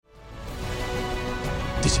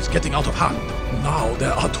This is getting out of hand. Now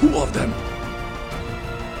there are two of them.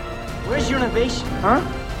 Where's your innovation, huh?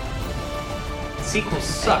 Sequels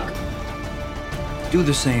suck. Do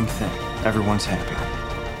the same thing. Everyone's happy.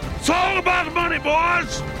 It's all about money,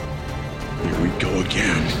 boys! Here we go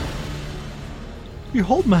again. You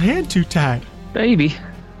hold my hand too tight. Baby,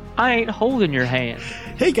 I ain't holding your hand.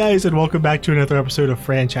 Hey guys, and welcome back to another episode of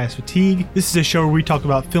Franchise Fatigue. This is a show where we talk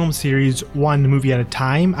about film series one movie at a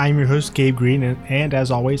time. I'm your host, Gabe Green, and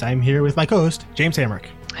as always, I'm here with my co-host, James Hamrick.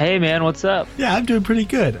 Hey man, what's up? Yeah, I'm doing pretty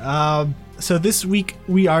good. So this week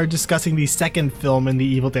we are discussing the second film in the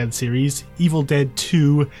Evil Dead series, Evil Dead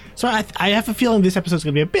 2. So I have a feeling this episode is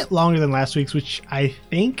going to be a bit longer than last week's, which I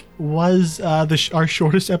think was our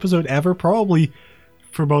shortest episode ever, probably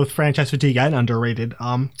for both Franchise Fatigue and Underrated.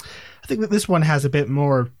 I think that this one has a bit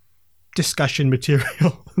more discussion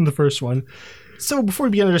material than the first one. So before we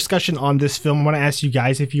begin our discussion on this film, I want to ask you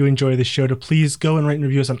guys, if you enjoy the show, to please go and rate and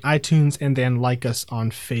review us on iTunes and then like us on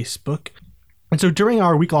Facebook. And so during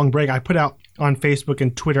our week-long break, I put out on Facebook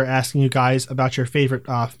and Twitter asking you guys about your favorite,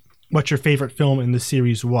 what your favorite film in the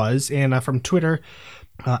series was. And from Twitter,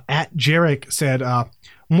 at Jarek said,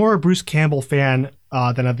 more a Bruce Campbell fan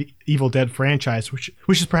than of the Evil Dead franchise, which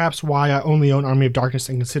is perhaps why I only own Army of Darkness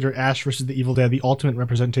and consider Ash vs. the Evil Dead the ultimate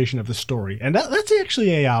representation of the story. And that's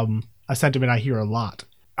actually a sentiment I hear a lot.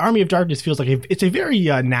 Army of Darkness feels like it's a very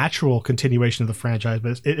natural continuation of the franchise,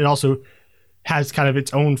 but it also has kind of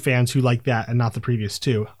its own fans who like that and not the previous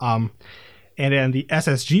two. And then the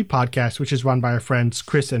SSG podcast, which is run by our friends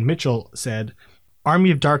Chris and Mitchell, said,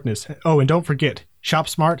 Army of Darkness. Oh, and don't forget, shop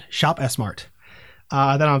smart, shop S-Mart.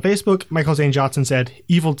 Then on Facebook, Michael Zane Johnson said,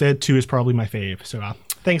 Evil Dead 2 is probably my fave. So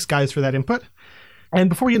thanks, guys, for that input. And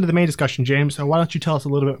before we get into the main discussion, James, why don't you tell us a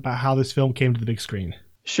little bit about how this film came to the big screen?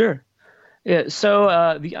 Sure. Yeah,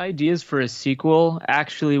 so the ideas for a sequel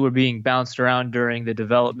actually were being bounced around during the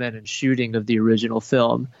development and shooting of the original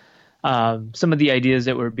film. Some of the ideas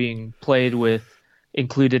that were being played with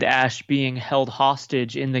included Ash being held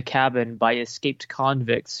hostage in the cabin by escaped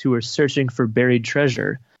convicts who were searching for buried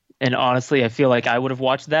treasure. And honestly, I feel like I would have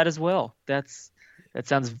watched that as well. That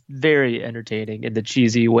sounds very entertaining in the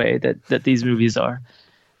cheesy way that these movies are.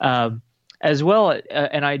 As well,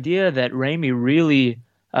 an idea that Raimi really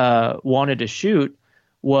wanted to shoot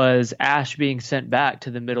was Ash being sent back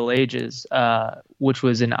to the Middle Ages, which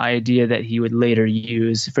was an idea that he would later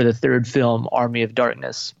use for the third film, Army of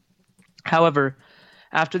Darkness. However,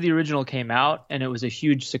 after the original came out and it was a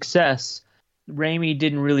huge success, Raimi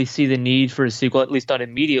didn't really see the need for a sequel, at least not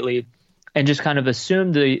immediately, and just kind of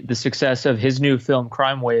assumed the success of his new film,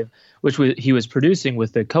 Crime Wave, which he was producing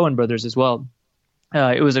with the Coen brothers as well.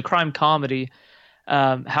 It was a crime comedy.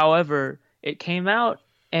 However, it came out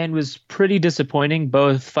and was pretty disappointing,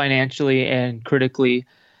 both financially and critically.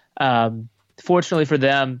 Fortunately for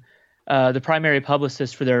them, the primary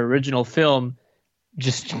publicist for their original film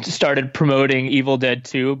just started promoting Evil Dead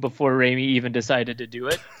 2 before Raimi even decided to do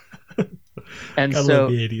it. And I love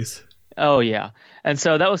the 80s. Oh, yeah. And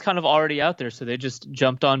so that was kind of already out there. So they just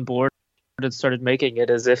jumped on board and started making it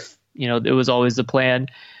as if, it was always the plan.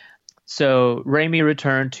 So Raimi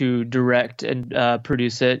returned to direct and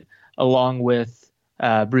produce it along with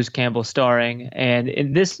Bruce Campbell starring. And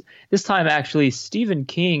in this time, actually, Stephen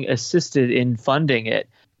King assisted in funding it.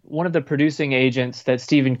 One of the producing agents that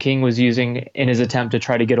Stephen King was using in his attempt to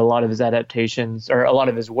try to get a lot of his adaptations or a lot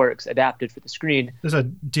of his works adapted for the screen. There's a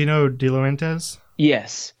Dino De Laurentiis?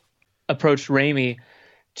 Yes. Approached Raimi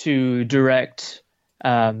to direct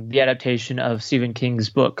the adaptation of Stephen King's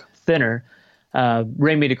book, Thinner.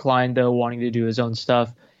 Raimi declined, though, wanting to do his own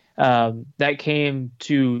stuff. That came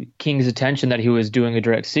to King's attention that he was doing a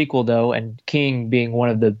direct sequel, though, and King, being one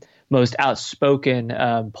of the most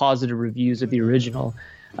outspoken positive reviews of the original,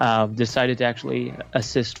 decided to actually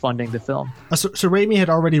assist funding the film. So Raimi had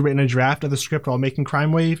already written a draft of the script while making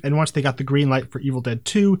Crime Wave, and once they got the green light for Evil Dead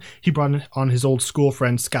 2, he brought on his old school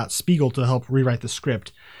friend Scott Spiegel to help rewrite the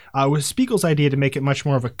script. It was Spiegel's idea to make it much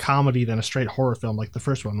more of a comedy than a straight horror film like the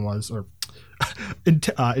first one was, or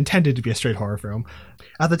intended to be a straight horror film.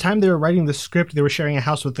 At the time they were writing the script, they were sharing a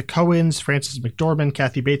house with the Coens, Frances McDormand,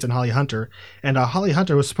 Kathy Bates, and Holly Hunter. And Holly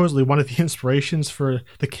Hunter was supposedly one of the inspirations for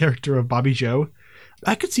the character of Bobby Joe.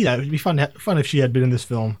 I could see that. It would be fun if she had been in this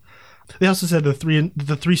film. They also said the Three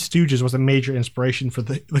Stooges was a major inspiration for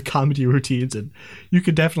the comedy routines, and you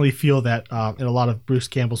could definitely feel that in a lot of Bruce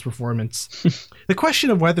Campbell's performance. The question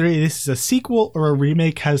of whether this is a sequel or a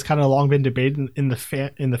remake has kind of long been debated in the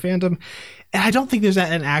fandom, and I don't think there's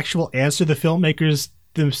an actual answer. The filmmakers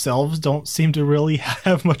themselves don't seem to really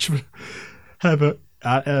have much of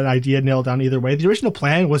an idea nailed down either way. The original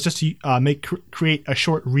plan was just to create a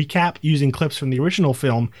short recap using clips from the original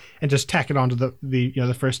film and just tack it onto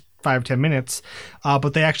the first 5-10 minutes.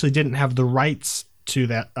 But they actually didn't have the rights to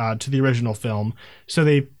that to the original film, so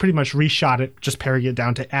they pretty much reshot it, just paring it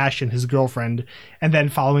down to Ash and his girlfriend, and then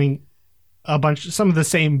following some of the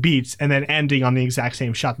same beats, and then ending on the exact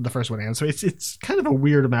same shot that the first one ends. So it's kind of a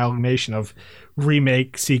weird amalgamation of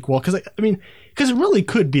remake, sequel, because it really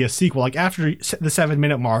could be a sequel. Like after the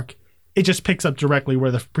 7-minute mark, it just picks up directly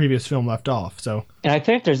where the previous film left off. So, and I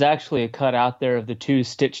think there's actually a cut out there of the two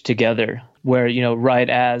stitched together, where right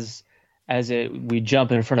as we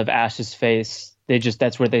jump in front of Ash's face,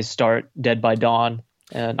 that's where they start, Dead by Dawn.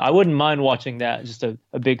 And I wouldn't mind watching that, just a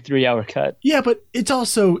big 3-hour cut. Yeah, but it's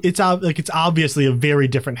obviously a very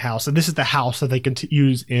different house, and this is the house that they can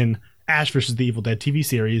use in Ash vs. the Evil Dead TV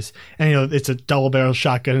series. And it's a double barrel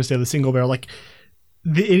shotgun instead of the single barrel. Like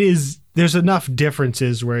there's enough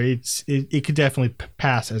differences where it could definitely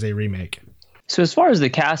pass as a remake. So as far as the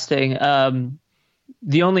casting,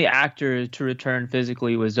 the only actor to return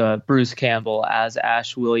physically was Bruce Campbell as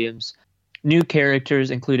Ash Williams. New characters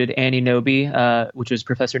included Annie Noby, which was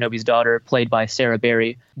Professor Noby's daughter, played by Sarah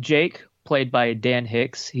Berry. Jake, played by Dan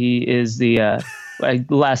Hicks. He is the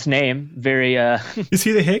last name. Very. Is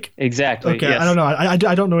he the Hick? Exactly. Okay, yes. I don't know.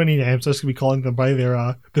 I don't know any names. I'm just gonna be calling them by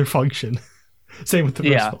their function. Same with the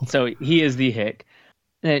first film. So he is the Hick.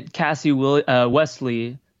 And Cassie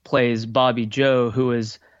Wesley plays Bobby Joe, who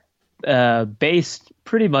is based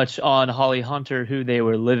pretty much on Holly Hunter, who they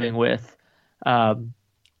were living with.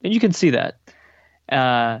 And you can see that.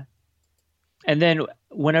 And then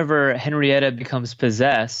whenever Henrietta becomes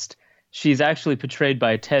possessed, she's actually portrayed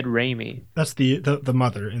by Ted Raimi. That's the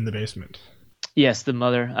mother in the basement. Yes, the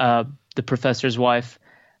mother, the professor's wife.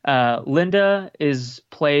 Linda is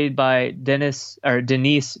played by Denise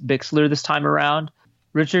Bixler this time around.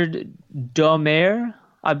 Richard Domer,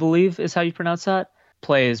 I believe is how you pronounce that,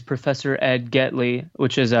 plays Professor Ed Getley,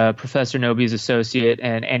 which is Professor Noby's associate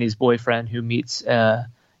and Annie's boyfriend who meets a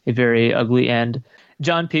very ugly end.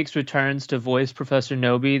 John Peaks returns to voice Professor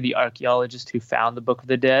Noby, the archaeologist who found the Book of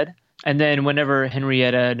the Dead. And then whenever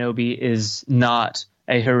Henrietta Noby is not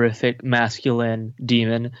a horrific masculine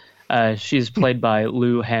demon, she's played by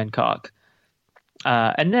Lou Hancock.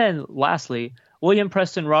 And then lastly, William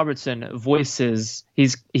Preston Robertson voices,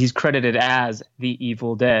 he's credited as the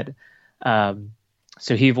Evil Dead.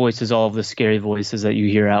 So he voices all of the scary voices that you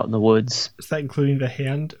hear out in the woods. Is that including the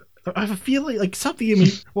hand? I have a feeling like something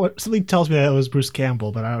something tells me that it was Bruce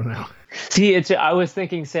Campbell, but I don't know. See, I was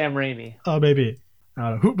thinking Sam Raimi. Oh, maybe.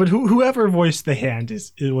 I don't know. Whoever voiced the hand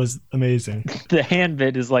it was amazing. The hand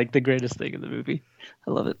bit is like the greatest thing in the movie.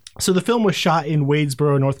 I love it. So the film was shot in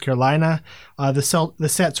Wadesboro, North Carolina. The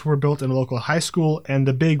sets were built in a local high school, and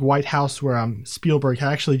the big White House where Spielberg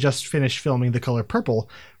had actually just finished filming The Color Purple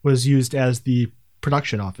was used as the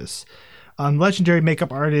production office. Legendary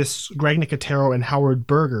makeup artists Greg Nicotero and Howard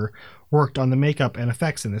Berger worked on the makeup and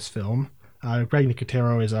effects in this film. Greg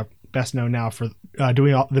Nicotero is best known now for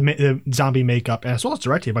doing all the zombie makeup, as well as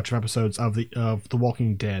directing a bunch of episodes of The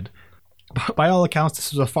Walking Dead. By all accounts,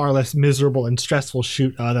 this was a far less miserable and stressful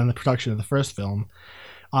shoot than the production of the first film.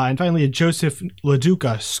 And finally, Joseph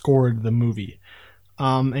LaDuca scored the movie.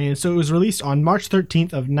 And so it was released on March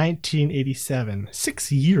 13th of 1987,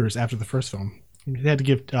 6 years after the first film. They had to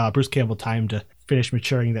give Bruce Campbell time to finish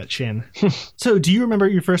maturing that chin. So do you remember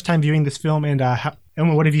your first time viewing this film, and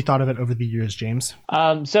what have you thought of it over the years, James?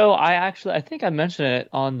 So I think I mentioned it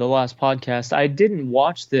on the last podcast. I didn't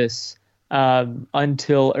watch this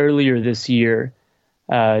until earlier this year.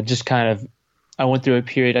 Just kind of, I went through a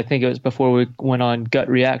period, I think it was before we went on Gut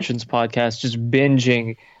Reactions podcast, just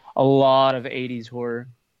binging a lot of 80s horror.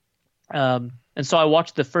 And so I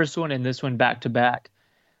watched the first one and this one back to back.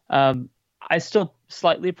 I still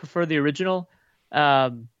slightly prefer the original,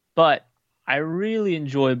 but I really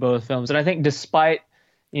enjoy both films. And I think despite,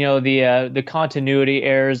 the continuity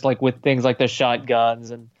errors, like with things like the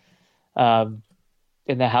shotguns and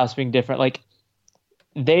in the house being different, like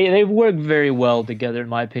they work very well together in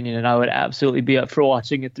my opinion. And I would absolutely be up for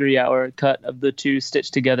watching a 3-hour cut of the two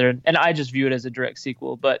stitched together. And I just view it as a direct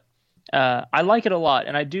sequel, but I like it a lot.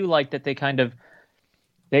 And I do like that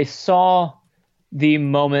they saw the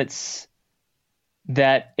moments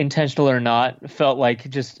that, intentional or not, felt like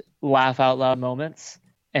just laugh out loud moments,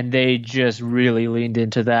 and they just really leaned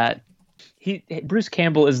into that. Bruce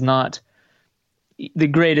Campbell is not the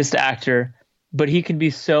greatest actor, but he can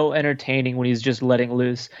be so entertaining when he's just letting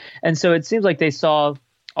loose. And so it seems like they saw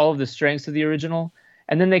all of the strengths of the original,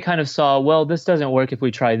 and then they kind of saw, well, this doesn't work if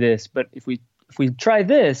we try this, but if we try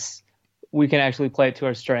this, we can actually play it to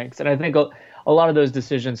our strengths. And I think a lot of those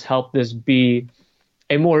decisions help this be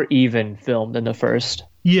a more even film than the first.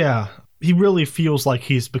 Yeah, he really feels like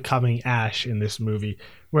he's becoming Ash in this movie,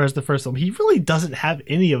 whereas the first film, he really doesn't have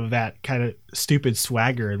any of that kind of stupid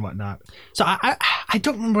swagger and whatnot. So I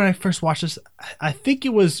don't remember when I first watched this. I think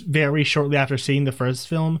it was very shortly after seeing the first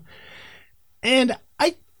film, and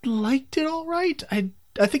I liked it all right.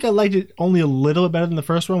 I think I liked it only a little bit better than the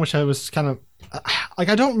first one, which I was kind of like,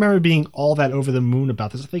 I don't remember being all that over the moon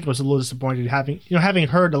about this. I think I was a little disappointed having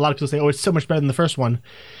heard a lot of people say, "Oh, it's so much better than the first one."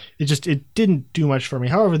 It didn't do much for me.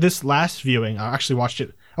 However, this last viewing, I actually watched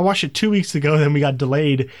it. I watched it 2 weeks ago, then we got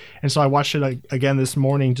delayed, and so I watched it again this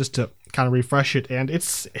morning just to kind of refresh it, and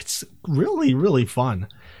it's really, really fun.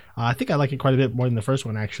 I think I like it quite a bit more than the first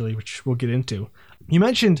one, actually, which we'll get into. You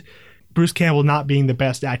mentioned Bruce Campbell not being the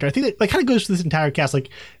best actor. I think that kind of goes to this entire cast. Like,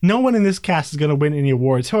 no one in this cast is going to win any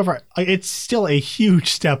awards. However, it's still a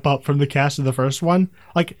huge step up from the cast of the first one.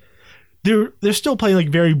 Like, they're still playing like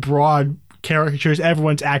very broad caricatures.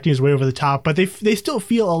 Everyone's acting his way over the top, but they still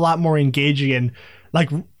feel a lot more engaging and like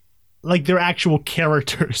they're actual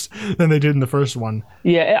characters than they did in the first one.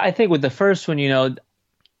 Yeah, I think with the first one, I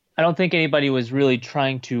don't think anybody was really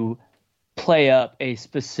trying to play up a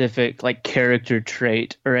specific like character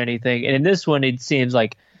trait or anything. And in this one, it seems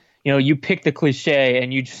like, you pick the cliche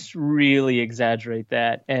and you just really exaggerate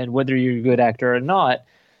that. And whether you're a good actor or not,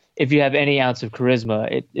 if you have any ounce of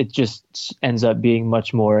charisma, it just ends up being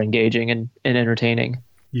much more engaging and entertaining.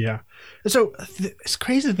 Yeah. So it's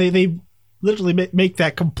crazy that they literally make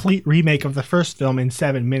that complete remake of the first film in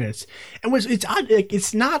 7 minutes. And it's odd, like,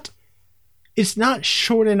 it's not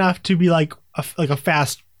short enough to be like a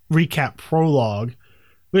fast recap prologue.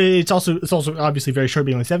 But it's also obviously very short,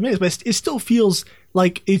 being only 7 minutes, but it still feels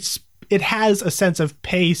like it has a sense of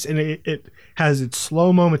pace, and it has its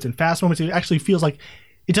slow moments and fast moments. It actually feels like,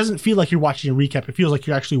 it doesn't feel like you're watching a recap. It feels like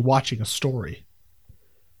you're actually watching a story,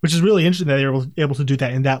 which is really interesting that they're able to do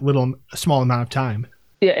that in that small amount of time.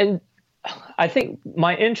 Yeah, and I think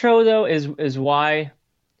my intro though is why,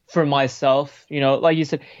 for myself, like you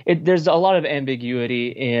said, there's a lot of ambiguity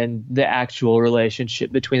in the actual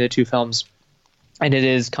relationship between the two films, and it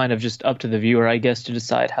is kind of just up to the viewer, I guess, to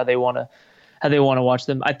decide how they want to watch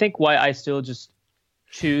them. I think why I still just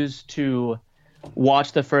choose to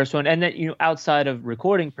watch the first one, and then outside of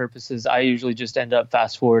recording purposes, I usually just end up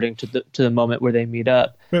fast forwarding to the moment where they meet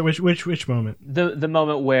up. Wait, which moment? The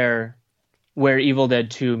moment where Evil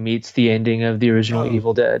Dead 2 meets the ending of the original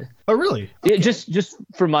Evil Dead. Oh, really? Okay. Yeah, just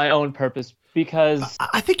for my own purpose, because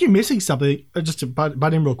I think you're missing something. Just to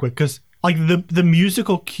butt in real quick, because like the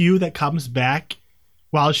musical cue that comes back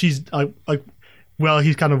while she's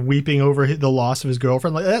he's kind of weeping over the loss of his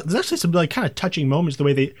girlfriend. Like, there's actually some like kind of touching moments. I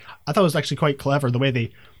thought it was actually quite clever the way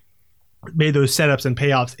they made those setups and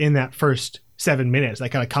payoffs in that first 7 minutes that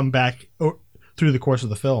kind of come back through the course of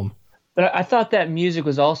the film. But I thought that music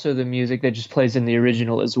was also the music that just plays in the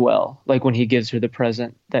original as well. Like when he gives her the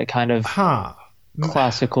present, that kind of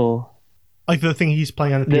classical. Like the thing he's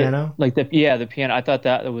playing on the piano? The piano. I thought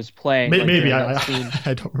that was playing. Maybe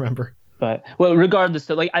I don't remember. But well, regardless,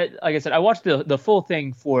 like I said, I watched the full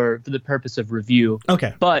thing for the purpose of review.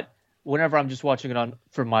 Okay. But whenever I'm just watching it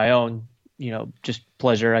for my own, just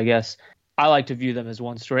pleasure, I guess, I like to view them as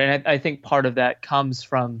one story, and I think part of that comes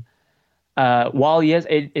from while yes,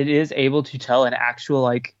 it is able to tell an actual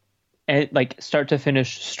like start to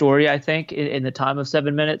finish story. I think in the time of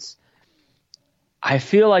 7 minutes, I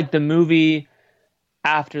feel like the movie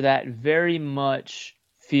after that very much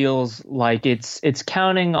feels like it's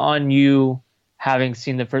counting on you having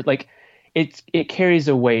seen the first. Like it carries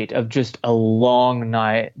a weight of just a long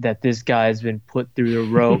night that this guy's been put through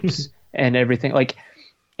the ropes and everything. Like,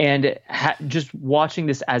 and just watching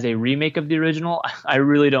this as a remake of the original, I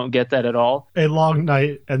really don't get that at all. A long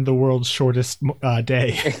night and the world's shortest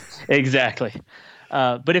day. Exactly.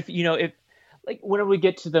 But if like whenever we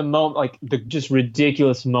get to the moment, like the just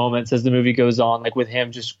ridiculous moments as the movie goes on, like with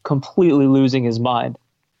him just completely losing his mind,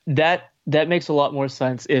 that makes a lot more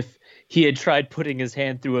sense if he had tried putting his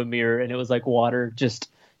hand through a mirror and it was like water just,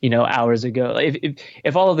 hours ago.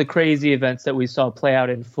 If all of the crazy events that we saw play out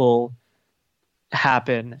in full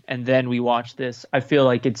happen and then we watch this, I feel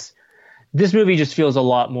like this movie just feels a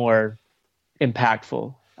lot more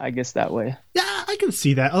impactful, I guess, that way. Yeah, I can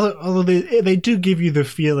see that. Although they do give you the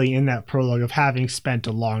feeling in that prologue of having spent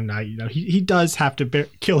a long night. He does have to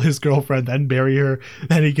kill his girlfriend, then bury her,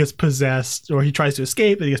 then he gets possessed, or he tries to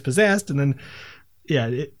escape, and he gets possessed, and then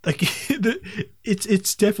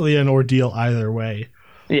it's definitely an ordeal either way.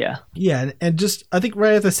 Yeah. Yeah, and just I think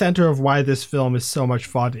right at the center of why this film is so much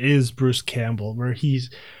fun is Bruce Campbell, where he's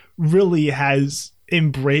really has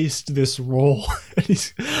embraced this role.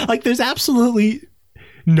 He's, like, there's absolutely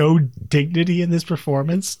no dignity in this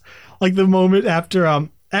performance. Like the moment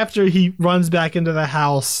after he runs back into the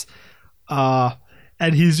house,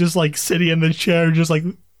 and he's just like sitting in the chair, just like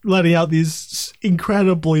letting out these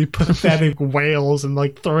incredibly pathetic wails and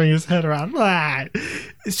like throwing his head around.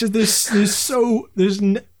 It's just there's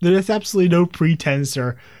absolutely no pretense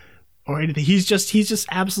or anything. He's just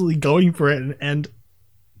absolutely going for it, and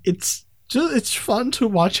it's fun to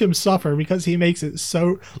watch him suffer because he makes it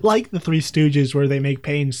so, like the Three Stooges, where they make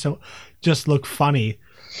pain so just look funny.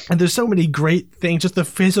 And there's so many great things, just the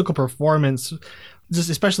physical performance, just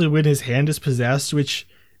especially when his hand is possessed, which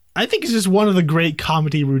I think is just one of the great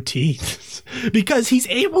comedy routines because he's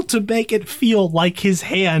able to make it feel like his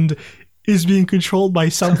hand is being controlled by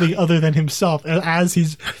something other than himself as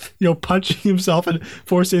he's, punching himself and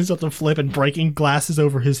forcing himself to flip and breaking glasses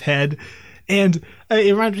over his head. And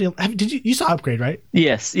it reminds me, you saw Upgrade, right?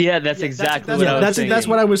 Yes. Yeah, that's exactly what I was thinking. That's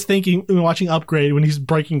what I was thinking when watching Upgrade, when he's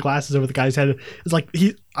breaking glasses over the guy's head. It's like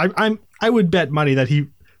I would bet money that he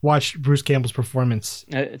watched Bruce Campbell's performance.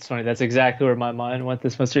 It's funny. That's exactly where my mind went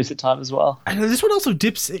this most recent time as well. And this one also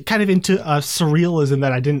dips kind of into surrealism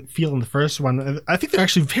that I didn't feel in the first one. I think they're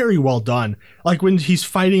actually very well done. Like when he's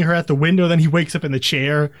fighting her at the window, then he wakes up in the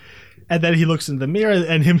chair. And then he looks in the mirror,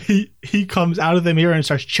 and he comes out of the mirror and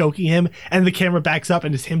starts choking him, and the camera backs up,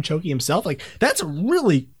 and it's him choking himself. Like, that's a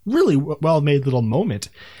really, really well-made little moment.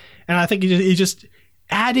 And I think he's just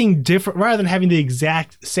adding different, rather than having the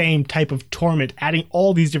exact same type of torment, adding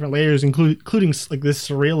all these different layers, including like this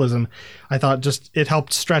surrealism. I thought just it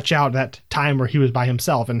helped stretch out that time where he was by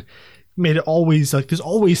himself, and made it always like there's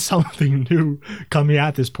always something new coming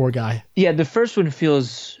at this poor guy. Yeah, the first one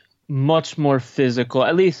feels much more physical,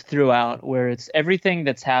 at least throughout, where it's everything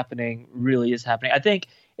that's happening really is happening. I think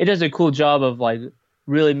it does a cool job of like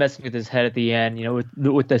really messing with his head at the end,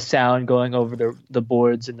 with the sound going over the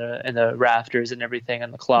boards and the rafters and everything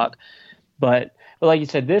and the clock. But like you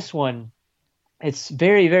said, this one, it's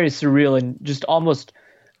very, very surreal and just almost,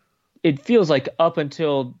 it feels like up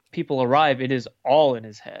until people arrive, it is all in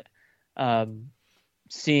his head.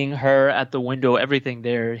 Seeing her at the window, everything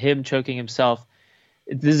there, him choking himself.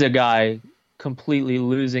 This is a guy completely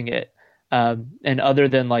losing it. And other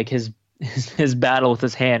than like his battle with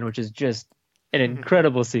his hand, which is just an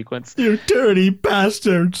incredible sequence. You dirty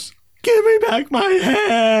bastards. Give me back my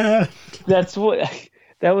hand.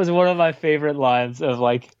 That was one of my favorite lines of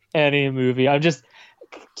like any movie. I'm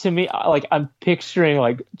picturing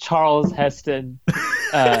like Charles Heston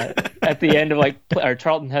at the end of or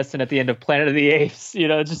Charlton Heston at the end of Planet of the Apes,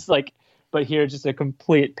 just like, but here just a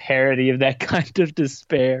complete parody of that kind of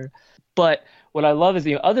despair. But what I love is,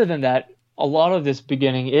 other than that, a lot of this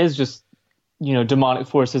beginning is just, demonic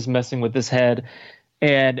forces messing with his head.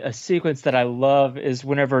 And a sequence that I love is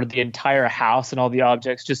whenever the entire house and all the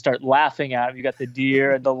objects just start laughing at him. You got the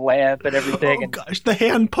deer and the lamp and everything. Oh gosh, the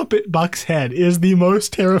hand puppet Buck's head is the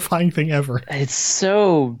most terrifying thing ever. It's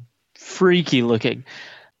so freaky looking.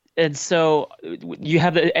 And so you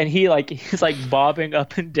have and he's like bobbing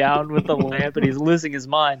up and down with the lamp, and he's losing his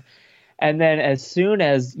mind. And then as soon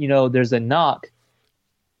as, there's a knock,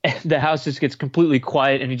 the house just gets completely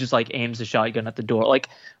quiet, and he just like aims the shotgun at the door.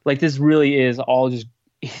 Like this really is all just,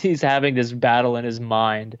 he's having this battle in his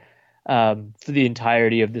mind for the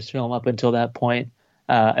entirety of this film up until that point.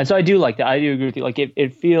 And so I do like that. I do agree with you. Like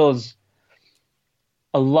it feels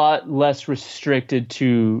a lot less restricted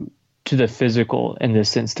to the physical in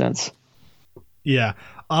this instance. Yeah.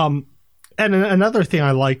 And another thing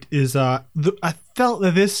I liked is I felt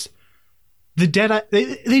that the Deadite,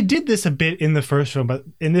 they did this a bit in the first film, but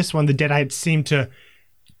in this one the Deadite seemed to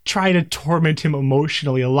try to torment him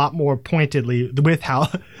emotionally a lot more pointedly with how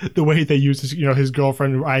the way they use his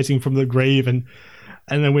girlfriend rising from the grave, and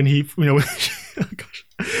then when he oh gosh,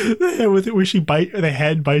 the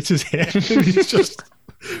head bites his hand and he's just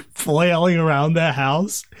flailing around the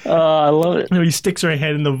house. I love it. He sticks her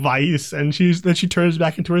head in the vice, and she turns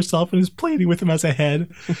back into herself and is pleading with him as a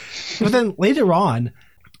head. But then later on,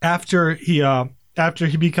 after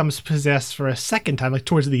he becomes possessed for a second time, like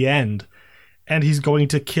towards the end, and he's going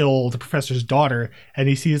to kill the professor's daughter, and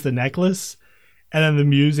he sees the necklace, and then the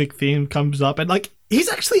music theme comes up, and like he's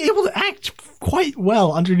actually able to act quite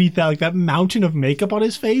well underneath that mountain of makeup on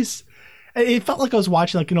his face. It felt like I was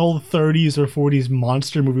watching like an old 30s or 40s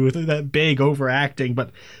monster movie with that big overacting,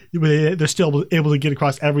 but they're still able to get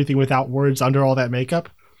across everything without words under all that makeup.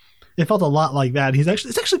 It felt a lot like that.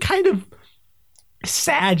 It's actually kind of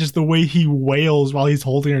sad just the way he wails while he's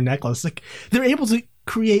holding her necklace. Like they're able to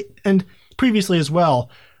create, and previously as well,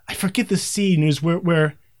 I forget the scene is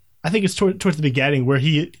where I think it's towards the beginning where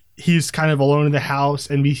he he's kind of alone in the house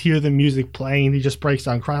and we hear the music playing and he just breaks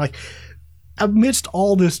down crying. Like, amidst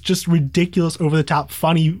all this just ridiculous, over-the-top,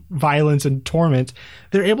 funny violence and torment,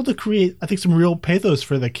 they're able to create, I think, some real pathos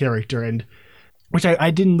for the character, and which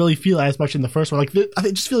I didn't really feel as much in the first one. Like,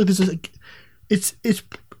 I just feel like this is like, it's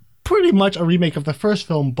pretty much a remake of the first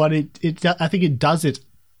film, but I think it does it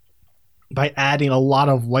by adding a lot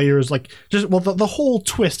of layers. Like, just, well, the whole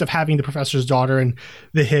twist of having the professor's daughter and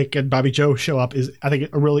the Hick and Bobby Joe show up is, I think,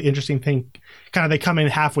 a really interesting thing. Kind of, they come in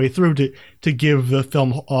halfway through to give the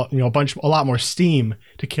film a lot more steam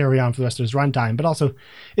to carry on for the rest of its runtime. But also,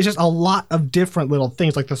 it's just a lot of different little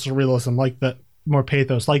things, like the surrealism, like the more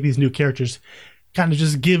pathos, like these new characters, kind of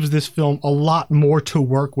just gives this film a lot more to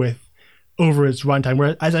work with over its runtime.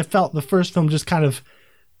 Whereas I felt the first film just kind of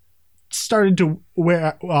started to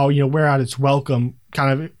wear out its welcome,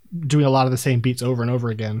 kind of doing a lot of the same beats over and over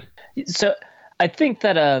again. So I think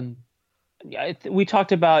that we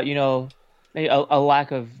talked about a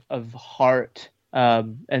lack of heart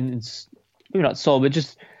and maybe not soul, but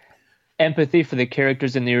just empathy for the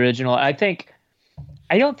characters in the original. I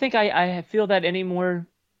don't think I feel that anymore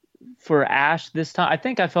for Ash this time. I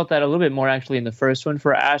think I felt that a little bit more actually in the first one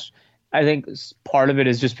for Ash. I think part of it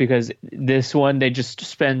is just because this one, they just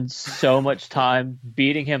spend so much time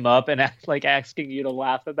beating him up and asking you to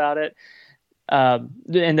laugh about it.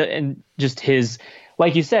 And just his,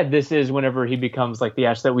 like you said, this is whenever he becomes like the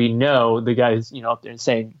Ash that we know, the guy's, up there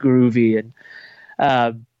saying groovy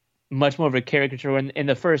and much more of a caricature. When in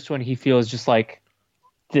the first one, he feels just like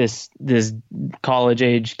this college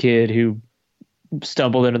age kid who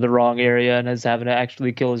stumbled into the wrong area and is having to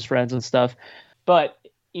actually kill his friends and stuff. But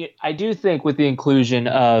I do think with the inclusion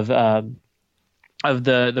of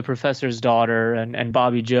the professor's daughter and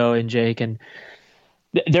Bobby Joe and Jake, and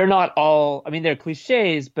they're not all, I mean, they're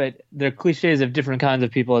cliches, but they're cliches of different kinds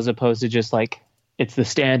of people as opposed to just like it's the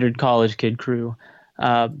standard college kid crew.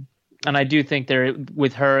 And I do think they're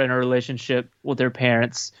with her and her relationship with her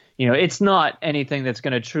parents, it's not anything that's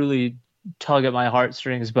going to truly tug at my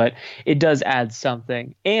heartstrings, but it does add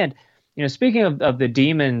something. And, speaking of the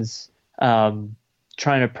demons,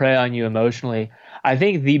 trying to prey on you emotionally, I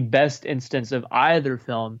think the best instance of either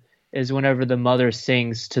film is whenever the mother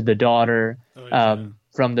sings to the daughter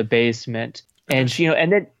from the basement, and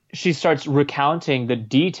and then she starts recounting the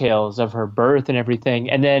details of her birth and everything,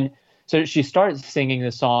 and then so she starts singing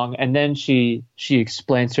the song, and then she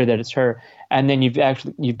explains to her that it's her, and then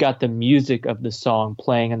you've got the music of the song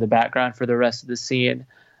playing in the background for the rest of the scene.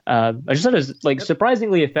 I just thought it was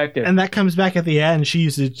surprisingly effective. And that comes back at the end. She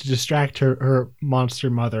used it to distract her monster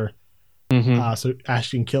mother. Mm-hmm. So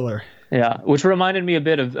Ash can kill her. Yeah, which reminded me a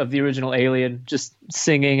bit of the original Alien, just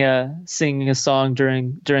singing a song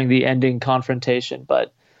during the ending confrontation.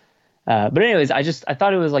 But anyways, I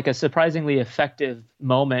thought it was like a surprisingly effective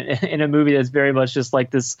moment in a movie that's very much just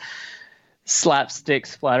like this slapstick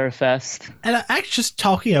splatterfest. And actually, just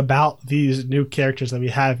talking about these new characters that we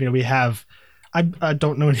have. I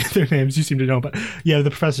don't know any of their names. You seem to know, but the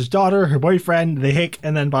professor's daughter, her boyfriend, the Hick,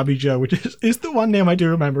 and then Bobby Joe, which is the one name I do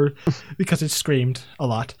remember because it screamed a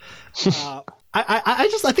lot. I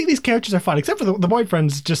think these characters are fun, except for the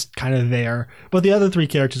boyfriend's just kind of there, but the other three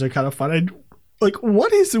characters are kind of fun. And like,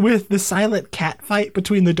 what is with the silent cat fight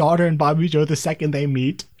between the daughter and Bobby Joe the second they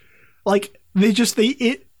meet? Like,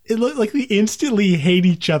 it looked like they instantly hate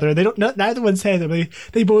each other. They don't. Neither one says it, but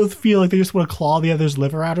they both feel like they just want to claw the other's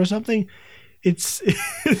liver out or something. It's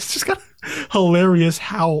just kind of hilarious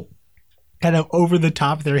how kind of over the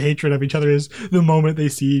top their hatred of each other is the moment they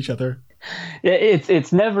see each other.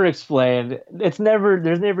 It's never explained. There's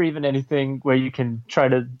never even anything where you can try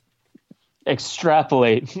to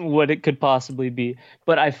extrapolate what it could possibly be.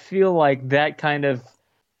 But I feel like that kind of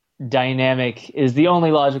dynamic is the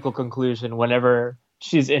only logical conclusion whenever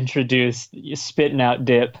she's introduced, spitting out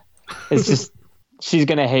dip. It's just she's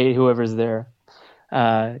gonna hate whoever's there.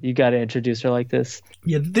 You got to introduce her like this.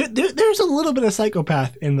 Yeah, there's a little bit of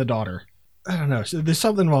psychopath in the daughter. I don't know. There's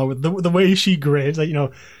something wrong with the way she grins. Like,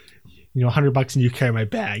 $100 and you carry my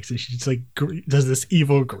bags, and she just like does this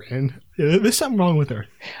evil grin. There's something wrong with her.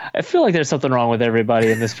 I feel like there's something wrong with everybody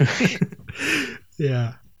in this movie.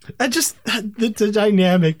 Yeah, and just the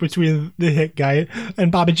dynamic between the Hick guy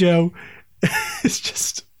and Bobby Joe is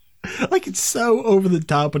just. Like, it's so over the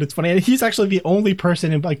top, but it's funny. And he's actually the only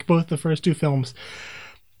person in like both the first two films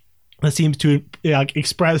that seems to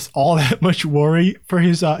express all that much worry for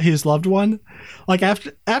his loved one. Like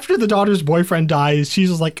after the daughter's boyfriend dies, she's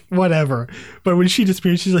just like whatever. But when she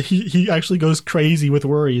disappears, she's like he actually goes crazy with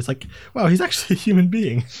worry. It's like, wow, he's actually a human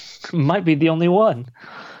being. Might be the only one.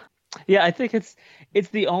 Yeah, I think it's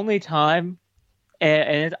the only time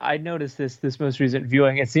And I noticed this most recent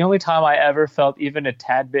viewing. It's the only time I ever felt even a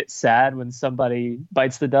tad bit sad when somebody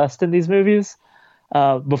bites the dust in these movies.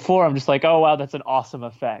 Before, I'm just like, oh wow, that's an awesome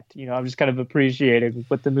effect. I'm just kind of appreciating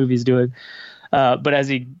what the movie's doing. But as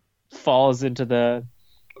he falls into the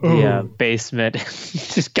basement,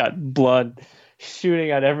 just got blood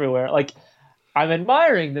shooting out everywhere. Like, I'm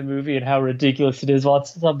admiring the movie and how ridiculous it is. While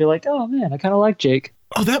I'll be like, oh man, I kind of like Jake.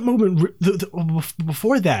 Oh, that moment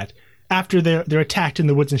before that. After they're attacked in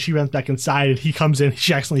the woods and she runs back inside and he comes in,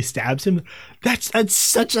 she accidentally stabs him. That's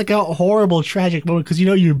such like a horrible, tragic moment because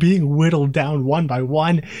you're being whittled down one by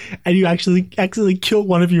one, and you actually kill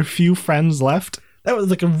one of your few friends left. That was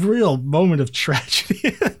like a real moment of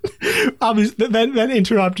tragedy. Obviously, then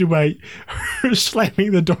interrupted by her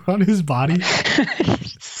slamming the door on his body.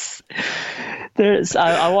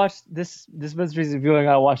 I watched this most recent viewing.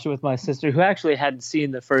 I watched it with my sister, who actually hadn't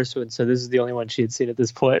seen the first one, so this is the only one she had seen at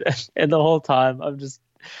this point. And the whole time, I'm just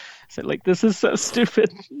said, like, this is so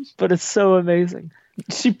stupid, but it's so amazing.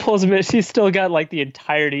 She pulls him in. She's still got like the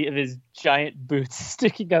entirety of his giant boots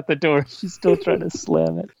sticking out the door. She's still trying to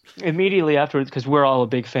slam it. Immediately afterwards, because we're all a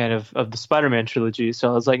big fan of the Spider-Man trilogy, so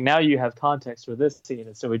I was like, now you have context for this scene.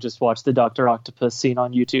 And so we just watched the Dr. Octopus scene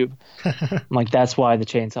on YouTube. I'm like, that's why the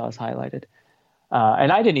chainsaw is highlighted.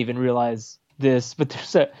 And I didn't even realize this, but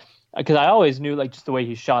because I always knew like just the way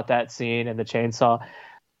he shot that scene and the chainsaw,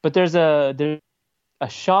 but there's a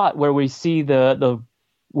shot where we see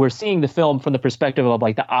we're seeing the film from the perspective of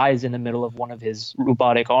like the eyes in the middle of one of his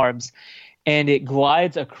robotic arms, and it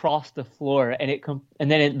glides across the floor, and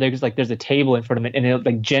then there's a table in front of it, and it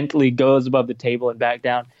like gently goes above the table and back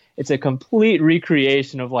down. It's a complete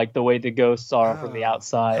recreation of like the way the ghosts are from the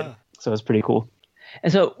outside. So it's pretty cool.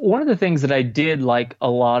 And so one of the things that I did like a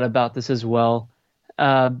lot about this as well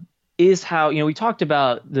is how, we talked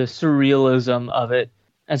about the surrealism of it.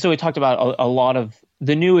 And so we talked about a lot of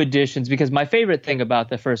the new additions, because my favorite thing about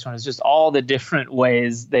the first one is just all the different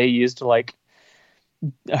ways they used to like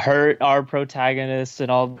hurt our protagonists and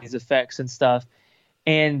all these effects and stuff.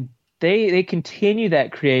 And they continue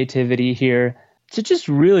that creativity here to just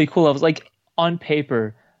really cool levels. Like on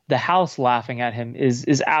paper, the house laughing at him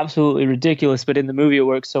is absolutely ridiculous, but in the movie it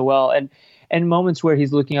works so well. And moments where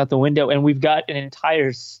he's looking out the window and we've got an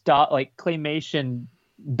entire claymation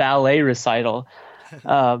ballet recital.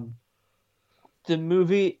 The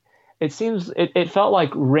movie, it felt like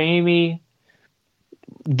Raimi,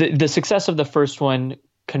 the success of the first one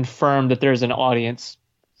confirmed that there's an audience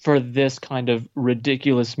for this kind of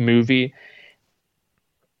ridiculous movie.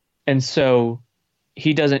 And so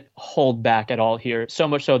he doesn't hold back at all here. So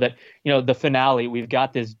much so that, the finale, we've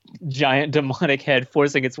got this giant demonic head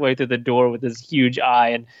forcing its way through the door with this huge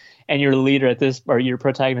eye. And your leader your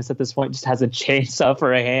protagonist at this point just has a chainsaw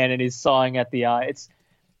for a hand and he's sawing at the eye.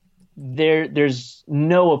 There's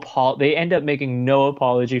no they end up making no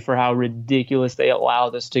apology for how ridiculous they allow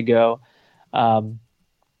this to go. And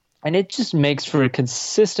it just makes for a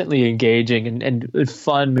consistently engaging and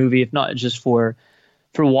fun movie, if not just for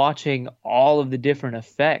watching all of the different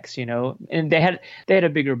effects, and they had a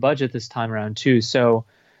bigger budget this time around too. So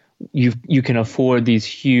you can afford these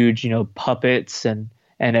huge, puppets and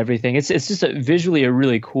everything. It's just visually a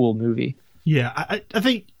really cool movie. Yeah. I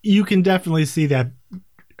think you can definitely see that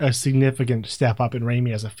a significant step up in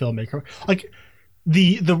Raimi as a filmmaker. Like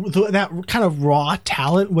that kind of raw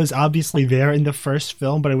talent was obviously there in the first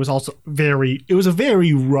film, but it was also a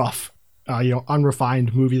very rough,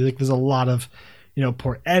 unrefined movie. Like there's a lot of,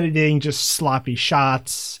 poor editing, just sloppy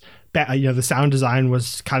shots. The sound design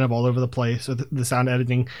was kind of all over the place. So the sound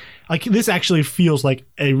editing, like this actually feels like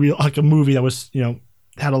a movie that was,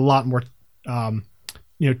 had a lot more,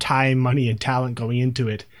 time, money, and talent going into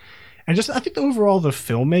it. And I think overall the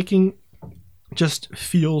filmmaking just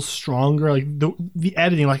feels stronger. Like the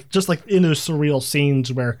editing, like just like in those surreal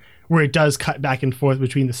scenes where it does cut back and forth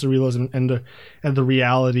between the surrealism and the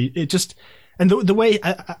reality. It just, and the way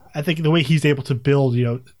I think the way he's able to build,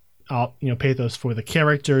 pathos for the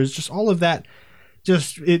characters, just all of that,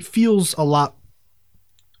 just it feels a lot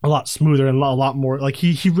smoother and a lot more like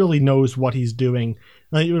he really knows what he's doing.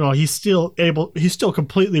 Like, he's still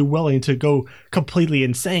completely willing to go completely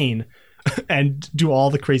insane and do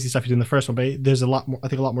all the crazy stuff he did in the first one, but there's a lot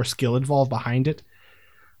more skill involved behind it.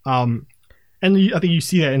 And I think you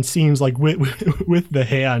see that in scenes like with the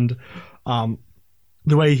hand,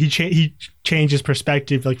 the way he changes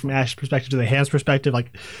perspective, like from Ash's perspective to the hand's perspective,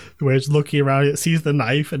 like the way it's looking around, it sees the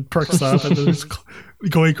knife and perks up, and then it's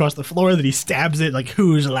going across the floor. Then he stabs it. Like,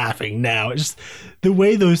 who's laughing now? It's just the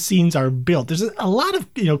way those scenes are built. There's a lot of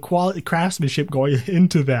quality craftsmanship going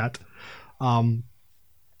into that.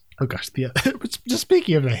 Oh gosh, just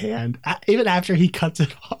speaking of the hand, even after he cuts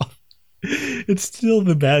it off, it's still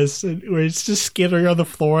the best. Where it's just skittering on the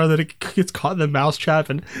floor, and then it gets caught in the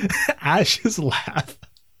mousetrap, and Ash just laugh.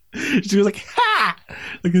 She was like, "Ha!"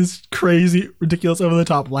 Like this crazy, ridiculous, over the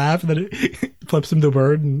top laugh, and then it flips him the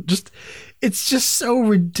bird, and it's just so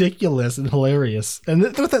ridiculous and hilarious. And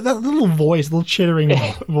that little voice, little chittering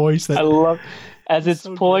voice that I love as it's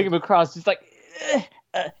so pulling him across. It's like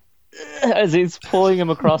as it's pulling him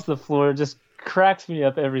across the floor, just cracks me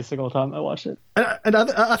up every single time I watch it. And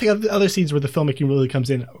I think the other scenes where the filmmaking really comes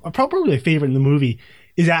in, probably my favorite in the movie,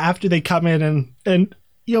 is that after they come in and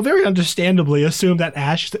very understandably assume that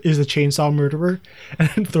Ash is a chainsaw murderer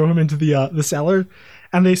and throw him into the cellar,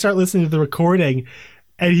 and they start listening to the recording,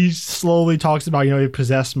 and he slowly talks about, he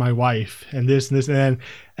possessed my wife and this and this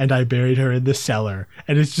and I buried her in the cellar,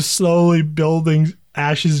 and it's just slowly building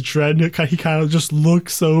Ash's dread. He kind of just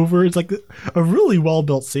looks over. It's like a really well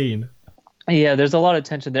built scene. Yeah, there's a lot of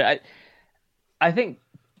tension there. I think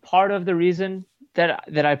part of the reason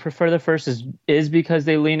that I prefer the first is because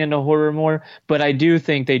they lean into horror more, but I do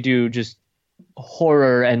think they do just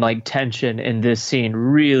horror and like tension in this scene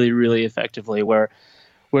really, really effectively, where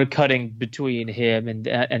we're cutting between him and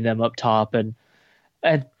them up top, and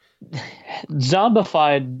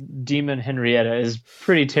zombified demon Henrietta is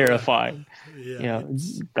pretty terrifying. Yeah.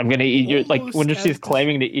 I'm gonna eat your, like when she's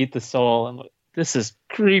claiming to eat the soul. I'm like, this is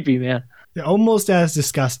creepy, man. Yeah, almost as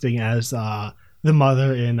disgusting as the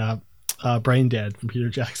mother in Brain Dead from Peter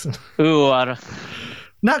Jackson. Ooh,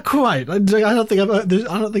 not quite. I don't think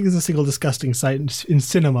there's a single disgusting sight in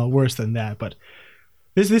cinema worse than that. But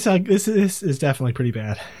this is definitely pretty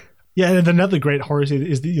bad. Yeah, and another great horror scene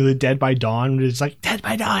is the Dead by Dawn. It's like Dead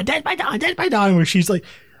by Dawn, Dead by Dawn, Dead by Dawn, where she's like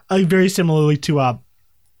very similarly to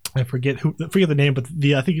I forget the name, but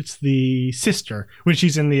I think it's the sister when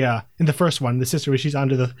she's in the first one. The sister when she's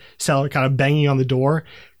under the cellar, kind of banging on the door.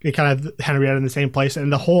 It kind of Henrietta in the same place,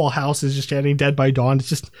 and the whole house is just chanting "Dead by Dawn." It's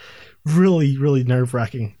just really, really nerve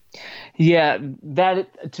wracking. Yeah,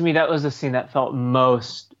 that to me that was the scene that felt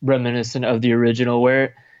most reminiscent of the original,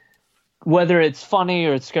 where whether it's funny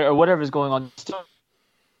or it's scary or whatever's going on, still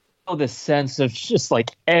the sense of just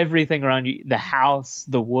like everything around you, the house,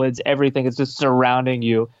 the woods, everything is just surrounding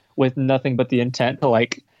you with nothing but the intent to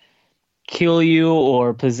like kill you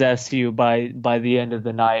or possess you by the end of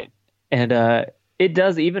the night. And it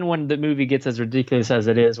does, even when the movie gets as ridiculous as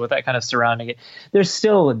it is with that kind of surrounding it, there's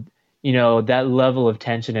still that level of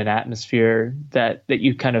tension and atmosphere that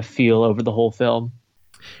you kind of feel over the whole film.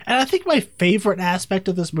 And I think my favorite aspect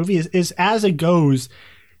of this movie is as it goes,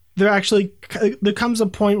 there comes a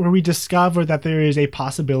point where we discover that there is a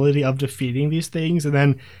possibility of defeating these things, and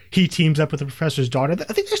then he teams up with the professor's daughter.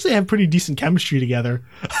 I think they actually have pretty decent chemistry together.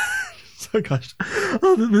 So gosh,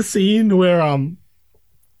 the scene where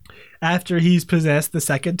after he's possessed the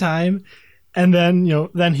second time, and then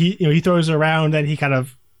he throws her around, and he kind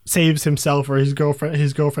of saves himself, or his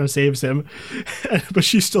girlfriend saves him, but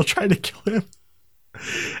she's still trying to kill him.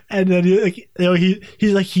 And then he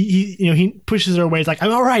pushes her away. He's like,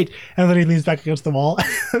 "I'm all right," and then he leans back against the wall,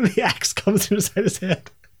 and the axe comes inside his head.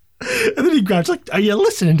 And then he grabs, like, "Are you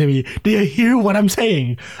listening to me? Do you hear what I'm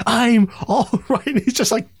saying? I'm all right." And he's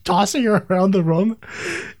just like tossing her around the room.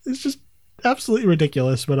 It's just absolutely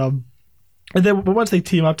ridiculous. But once they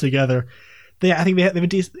team up together, I think they have a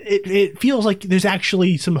decent. It feels like there's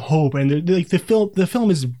actually some hope, and like the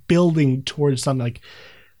film is building towards something like.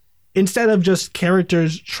 Instead of just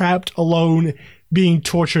characters trapped alone being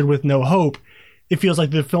tortured with no hope, it feels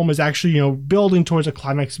like the film is actually, building towards a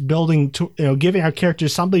climax, building to, giving our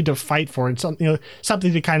characters something to fight for and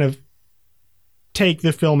something to kind of take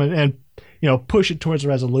the film and push it towards a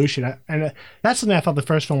resolution. And that's something I thought the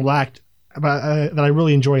first film lacked, but that I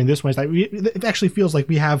really enjoy in this one. Is that it actually feels like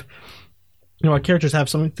we have, our characters have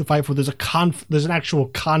something to fight for. There's an actual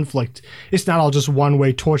conflict. It's not all just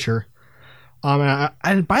one-way torture.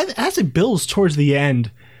 And as it builds towards the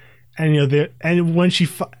end, and when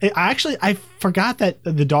I forgot that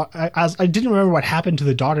the daughter. I didn't remember what happened to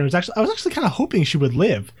the daughter. I was actually kind of hoping she would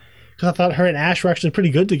live, because I thought her and Ash were actually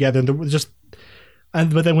pretty good together. But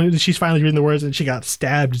then when she's finally reading the words and she got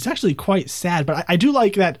stabbed, it's actually quite sad. But I do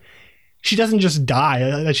like that she doesn't just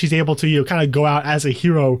die. That she's able to kind of go out as a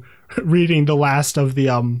hero, reading the last of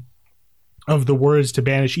the words to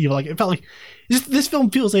banish evil. Like it felt like. This film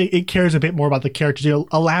feels like it cares a bit more about the characters,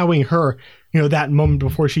 allowing her, that moment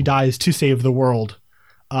before she dies to save the world,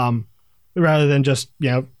 rather than just,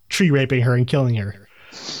 tree raping her and killing her.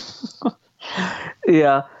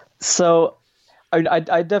 Yeah. So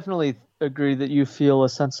I definitely agree that you feel a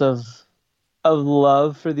sense of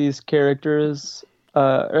love for these characters.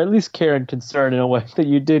 or at least care and concern in a way that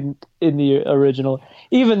you didn't in the original,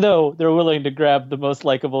 even though they're willing to grab the most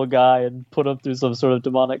likable guy and put him through some sort of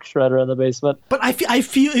demonic shredder in the basement. But I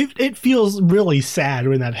feel it feels really sad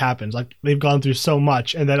when that happens. Like, they've gone through so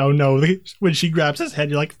much, and then, oh no, when she grabs his head,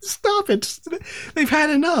 you're like, stop it. They've had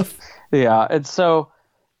enough. Yeah, and so,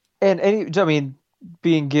 and I mean,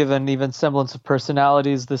 being given even semblance of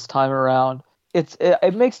personalities this time around,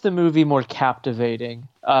 it makes the movie more captivating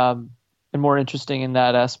and more interesting in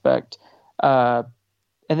that aspect. And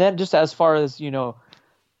then just as far as, you know,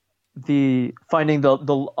 the finding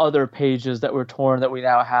the other pages that were torn that we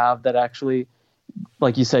now have that actually,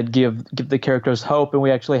 like you said, give the characters hope, and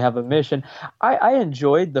we actually have a mission. I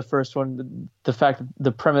enjoyed the first one, the fact that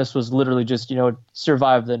the premise was literally just, you know,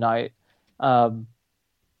 survive the night.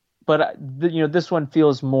 But you know, this one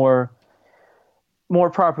feels more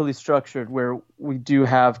properly structured, where we do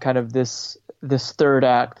have kind of this third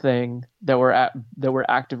act thing that we're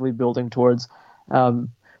actively building towards.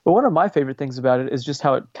 But one of my favorite things about it is just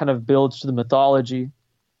how it kind of builds to the mythology.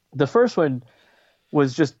 The first one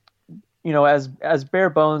was just, you know, as bare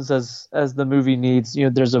bones as the movie needs. You know,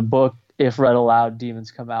 there's a book, if read aloud, demons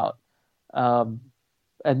come out, and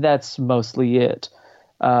that's mostly it.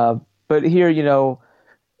 But here, you know,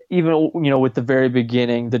 even, you know, with the very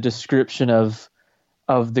beginning, the description of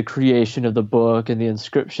the creation of the book and the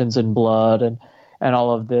inscriptions in blood and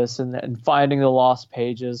all of this, and finding the lost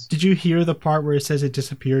pages. Did you hear the part where it says it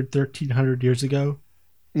disappeared 1,300 years ago?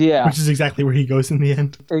 Yeah. Which is exactly where he goes in the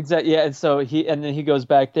end. Exactly. Yeah. And so then he goes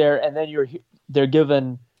back there, and then they're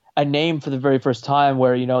given a name for the very first time,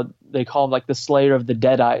 where, you know, they call him like the Slayer of the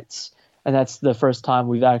Deadites. And that's the first time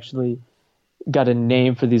we've actually got a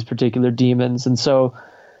name for these particular demons. And so,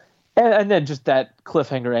 and then just that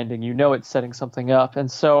cliffhanger ending, you know, it's setting something up.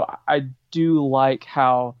 And so I do like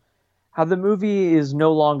how the movie is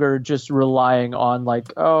no longer just relying on,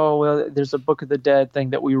 like, oh, well, there's a Book of the Dead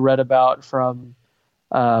thing that we read about from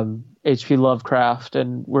H.P. Lovecraft,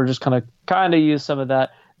 and we're just kind of use some of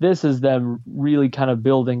that. This is them really kind of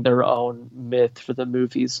building their own myth for the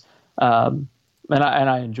movies, and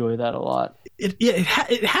I enjoy that a lot. It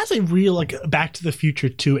has a real, like, Back to the Future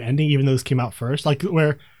 2 ending, even though this came out first, like,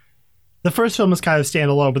 where the first film is kind of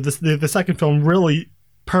standalone, but the second film really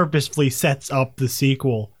purposefully sets up the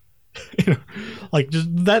sequel. You know, like, just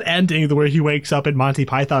that ending where he wakes up in Monty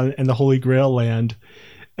Python and the Holy Grail land,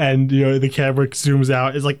 and, you know, the camera zooms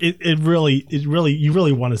out. It's like it really you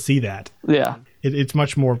really want to see that. Yeah, it's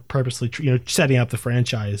much more purposely, you know, setting up the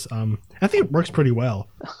franchise. I think it works pretty well.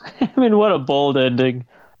 I mean, what a bold ending.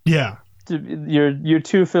 Yeah, you're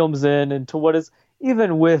 2 films in, and to what is,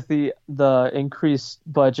 even with the increased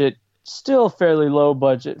budget, still fairly low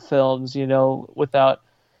budget films, you know, without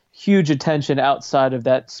huge attention outside of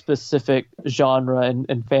that specific genre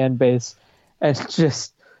and fan base, and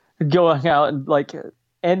just going out and, like,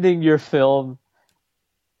 ending your film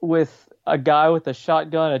with a guy with a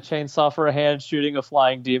shotgun, a chainsaw for a hand, shooting a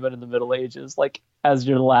flying demon in the Middle Ages, like, as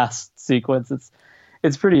your last sequence.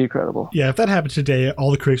 It's pretty incredible. Yeah, if that happened today,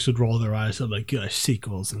 all the critics would roll their eyes. I'm like, gosh,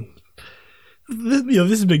 sequels, and, you know,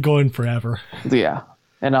 this has been going forever. Yeah.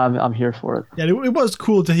 And I'm here for it. Yeah, it was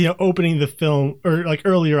cool to, you know, opening the film, or like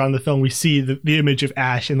earlier on the film, we see the image of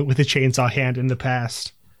Ash with a chainsaw hand in the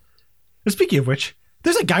past. And speaking of which,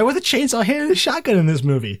 there's a guy with a chainsaw hand and a shotgun in this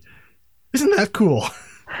movie. Isn't that cool?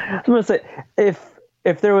 I was gonna say,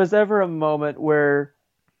 if there was ever a moment where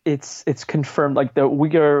it's confirmed, like, that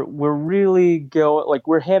we're really like,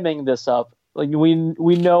 we're hamming this up, like, we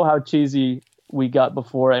know how cheesy we got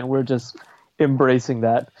before, and we're just embracing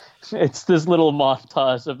that. It's this little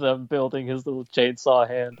montage of them building his little chainsaw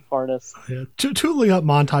hand harness. Yeah, tooling up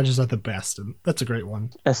montages are the best, and that's a great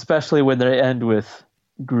one. Especially when they end with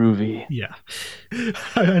groovy. Yeah.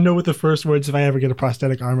 I know what the first words, if I ever get a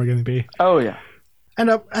prosthetic arm, are going to be. Oh, yeah.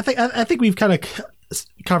 And I think we've kind of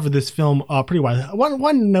covered this film pretty well.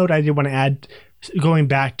 One note I did want to add, going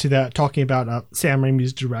back to that, talking about Sam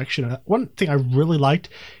Raimi's direction, one thing I really liked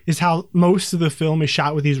is how most of the film is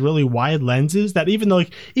shot with these really wide lenses that even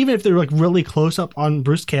if they're, like, really close up on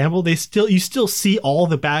Bruce Campbell, you still see all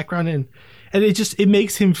the background, and it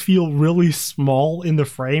makes him feel really small in the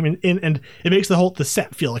frame, and it makes the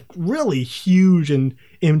set feel, like, really huge and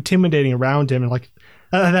intimidating around him. And, like,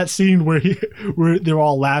 that scene where they're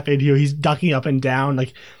all laughing, you know, he's ducking up and down,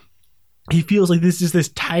 like, he feels like this is this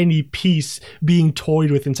tiny piece being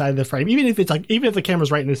toyed with inside the frame. Even if the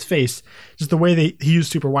camera's right in his face, just the way he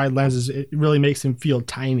used super wide lenses, it really makes him feel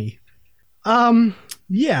tiny.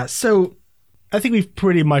 Yeah, so I think we've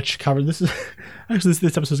pretty much covered this. Actually,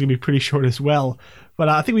 this episode's gonna be pretty short as well. But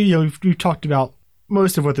I think we've talked about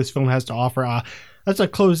most of what this film has to offer. Let's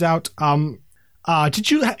close out.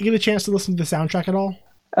 Did you get a chance to listen to the soundtrack at all?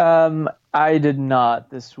 I did not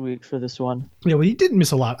this week for this one. Yeah, well, you didn't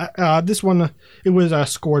miss a lot. This one, it was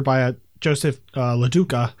scored by Joseph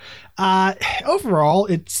LaDuca. Overall,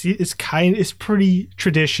 it's pretty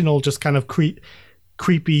traditional, just kind of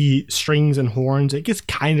creepy strings and horns. It gets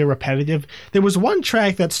kind of repetitive. There was one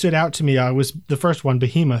track that stood out to me. Was the first one,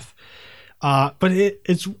 Behemoth. But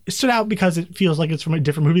it stood out because it feels like it's from a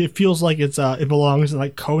different movie. It feels like it belongs in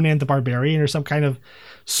like Conan the Barbarian or some kind of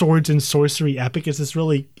swords and sorcery epic. It's this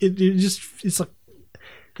really it's like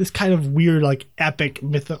this kind of weird like epic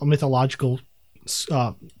mythological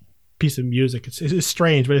piece of music. It's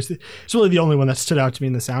strange, but it's really the only one that stood out to me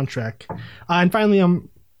in the soundtrack. And finally,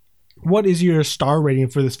 what is your star rating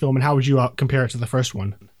for this film, and how would you compare it to the first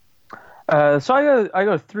one? So I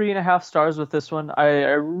go 3.5 stars with this one.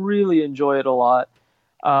 I really enjoy it a lot.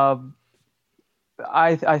 I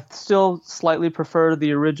still slightly prefer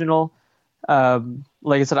the original.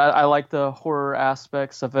 Like I said, I like the horror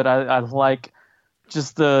aspects of it. I like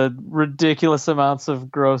just the ridiculous amounts of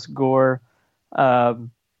gross gore. And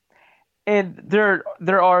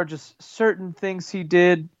there are just certain things he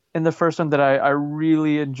did in the first one that I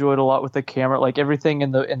really enjoyed a lot with the camera, like everything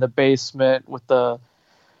in the basement with the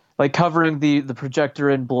like covering the projector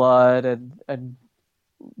in blood and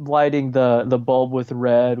lighting the bulb with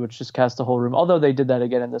red, which just cast the whole room. Although they did that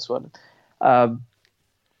again in this one.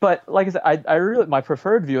 But like I said, I really, my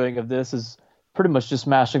preferred viewing of this is pretty much just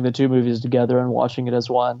mashing the two movies together and watching it as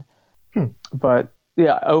one. But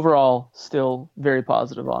yeah, overall, still very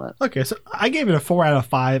positive on it. Okay, so I gave it a 4 out of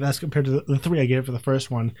 5 as compared to the 3 I gave for the first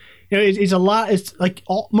one. You know, it's a lot. It's like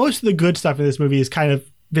most of the good stuff in this movie is kind of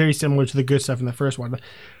very similar to the good stuff in the first one.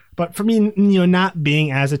 But for me, you know, not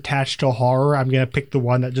being as attached to horror, I'm gonna pick the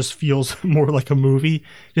one that just feels more like a movie,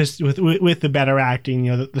 just with the better acting,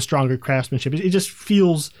 you know, the stronger craftsmanship. It just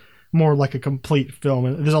feels more like a complete film,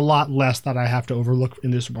 and there's a lot less that I have to overlook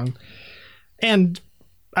in this one. And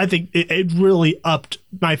I think it really upped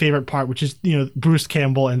my favorite part, which is, you know, Bruce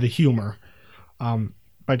Campbell and the humor,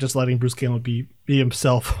 by just letting Bruce Campbell be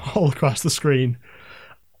himself all across the screen.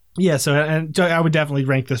 Yeah, so I would definitely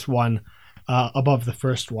rank this one above the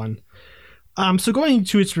first one. So going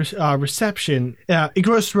to its reception, it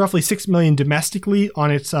grossed roughly $6 million domestically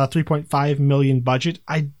on its $3.5 million budget.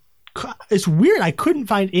 It's weird. I couldn't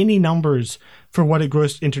find any numbers for what it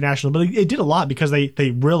grossed international, but it did a lot because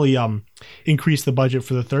they really increased the budget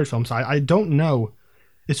for the third film. So I don't know.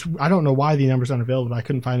 I don't know why the numbers aren't available, but I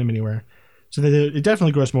couldn't find them anywhere. So it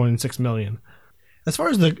definitely grossed more than $6 million. As far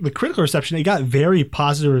as the critical reception, it got very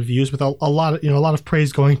positive reviews with a lot of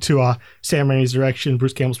praise going to Sam Raimi's direction,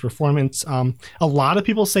 Bruce Campbell's performance. A lot of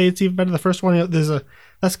people say it's even better than the first one. You know,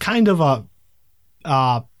 that's kind of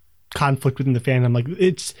a conflict within the fandom. Like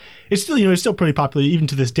it's still, you know, it's still pretty popular even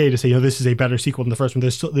to this day to say, you know, this is a better sequel than the first one.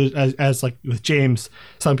 There's still, as like with James,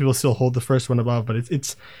 some people still hold the first one above, but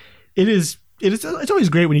it's always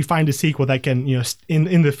great when you find a sequel that can, you know,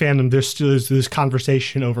 in the fandom there's this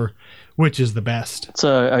conversation over which is the best. It's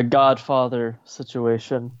a Godfather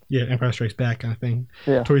situation. Yeah, Empire Strikes Back kind of thing.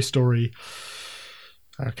 Yeah. Toy Story.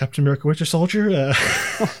 Captain America: Winter Soldier.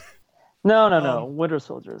 No. Winter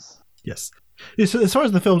Soldiers. Yes. So as far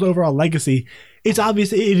as the film's overall legacy, it's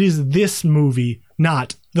obvious it is this movie,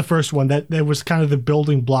 not the first one, that was kind of the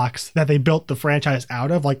building blocks that they built the franchise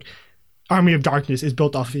out of. Like Army of Darkness is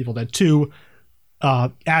built off of Evil Dead 2.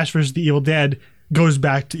 Ash vs. the Evil Dead goes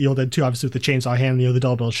back to Evil Dead 2, obviously with the chainsaw hand, you know, the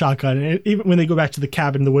double-barrel shotgun. And even when they go back to the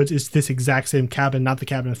cabin in the woods, it's this exact same cabin, not the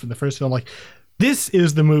cabin from the first film. Like, this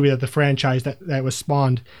is the movie that the franchise that was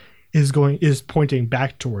spawned is pointing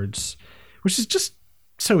back towards, which is just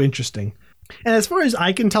so interesting. And as far as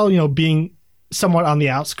I can tell, you know, being somewhat on the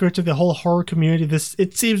outskirts of the whole horror community,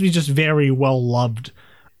 it seems to be just very well loved,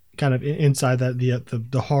 kind of inside that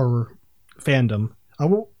the horror fandom.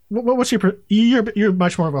 What's you're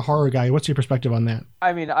much more of a horror guy. What's your perspective on that?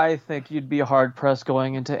 I mean, I think you'd be hard pressed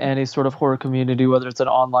going into any sort of horror community, whether it's an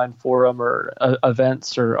online forum or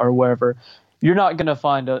events or wherever. You're not going to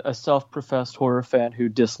find a self-professed horror fan who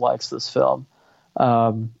dislikes this film.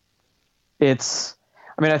 I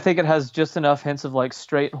think it has just enough hints of like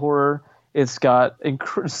straight horror. It's got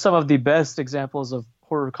some of the best examples of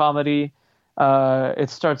horror comedy. It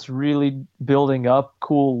starts really building up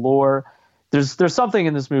cool lore. There's something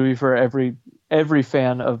in this movie for every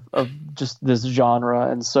fan of just this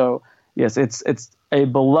genre, and so yes, it's a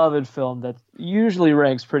beloved film that usually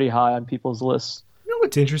ranks pretty high on people's lists. You know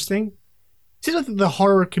what's interesting? It seems like the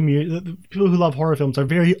horror community, the people who love horror films, are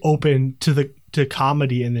very open to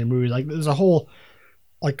comedy in their movies. Like there's a whole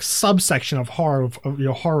like subsection of horror, of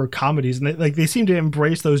horror comedies, and they seem to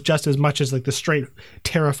embrace those just as much as like the straight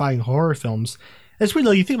terrifying horror films. It's weird,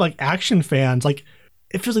 like you think like action fans, like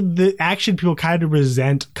it feels like the action people kind of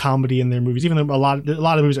resent comedy in their movies, even though a lot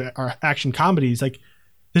of movies are action comedies. Like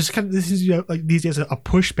there's kind of this is like these days a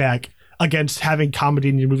pushback against having comedy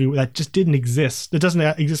in your movie that just didn't exist. It doesn't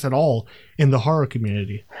exist at all in the horror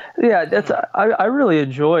community. Yeah, I really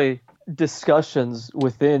enjoy discussions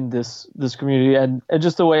within this community and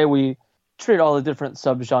just the way we treat all the different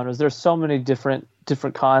subgenres. There's so many different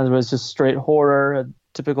kinds, where it's just straight horror,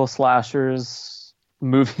 typical slashers,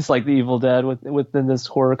 movies like The Evil Dead within this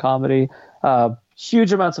horror comedy,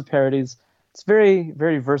 huge amounts of parodies. It's very,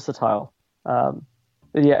 very versatile. And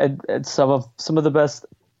some of the best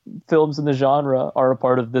films in the genre are a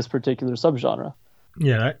part of this particular subgenre.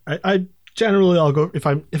 Yeah, I generally I'll go if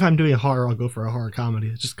I'm doing a horror, I'll go for a horror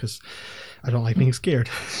comedy, just because I don't like being scared.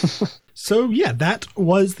 So yeah, that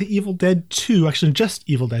was The Evil Dead 2. Actually, just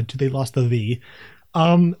Evil Dead 2. They lost the V.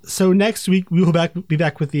 So next week we will be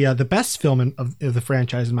back with the best film of the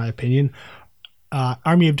franchise, in my opinion,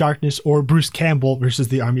 Army of Darkness, or Bruce Campbell versus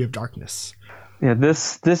the Army of Darkness. Yeah,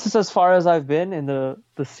 this is as far as I've been in the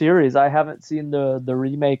series. I haven't seen the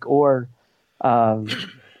remake or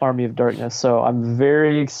Army of Darkness, so I'm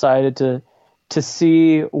very excited to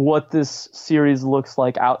see what this series looks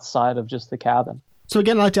like outside of just the cabin. So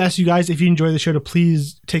again, I'd like to ask you guys, if you enjoy the show, to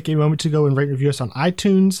please take a moment to go and rate and review us on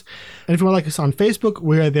iTunes. And if you want to like us on Facebook,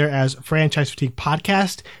 we're there as Franchise Fatigue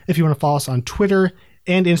Podcast. If you want to follow us on Twitter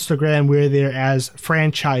and Instagram, we're there as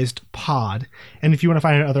Franchised Pod. And if you want to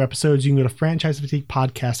find out other episodes, you can go to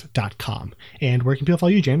franchisefatiguepodcast.com. And where can people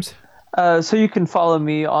follow you, James? So you can follow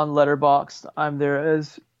me on Letterboxd. I'm there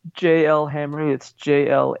as JL Hamry. It's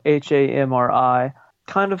JLHAMRI.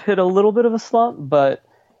 Kind of hit a little bit of a slump, but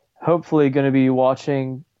hopefully going to be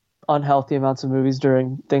watching unhealthy amounts of movies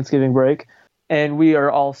during Thanksgiving break. And we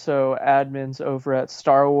are also admins over at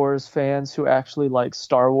Star Wars Fans Who Actually Like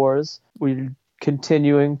Star Wars. We're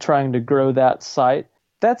continuing trying to grow that site.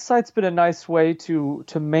 That site's been a nice way to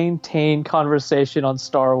maintain conversation on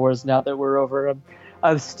Star Wars now that we're over.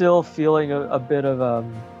 I'm still feeling a bit of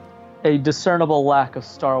a discernible lack of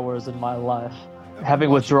Star Wars in my life,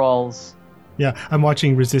 having withdrawals. Yeah, I'm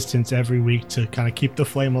watching Resistance every week to kind of keep the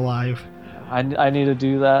flame alive. I need to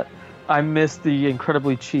do that. I missed the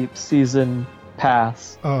incredibly cheap season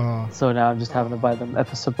pass, so now I'm just having to buy them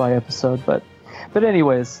episode by episode. But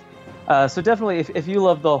anyways, so definitely, if you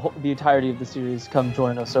love the entirety of the series, come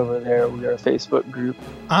join us over there. We are a Facebook group.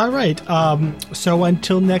 All right. So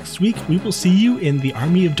until next week, we will see you in the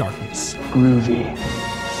Army of Darkness. Groovy.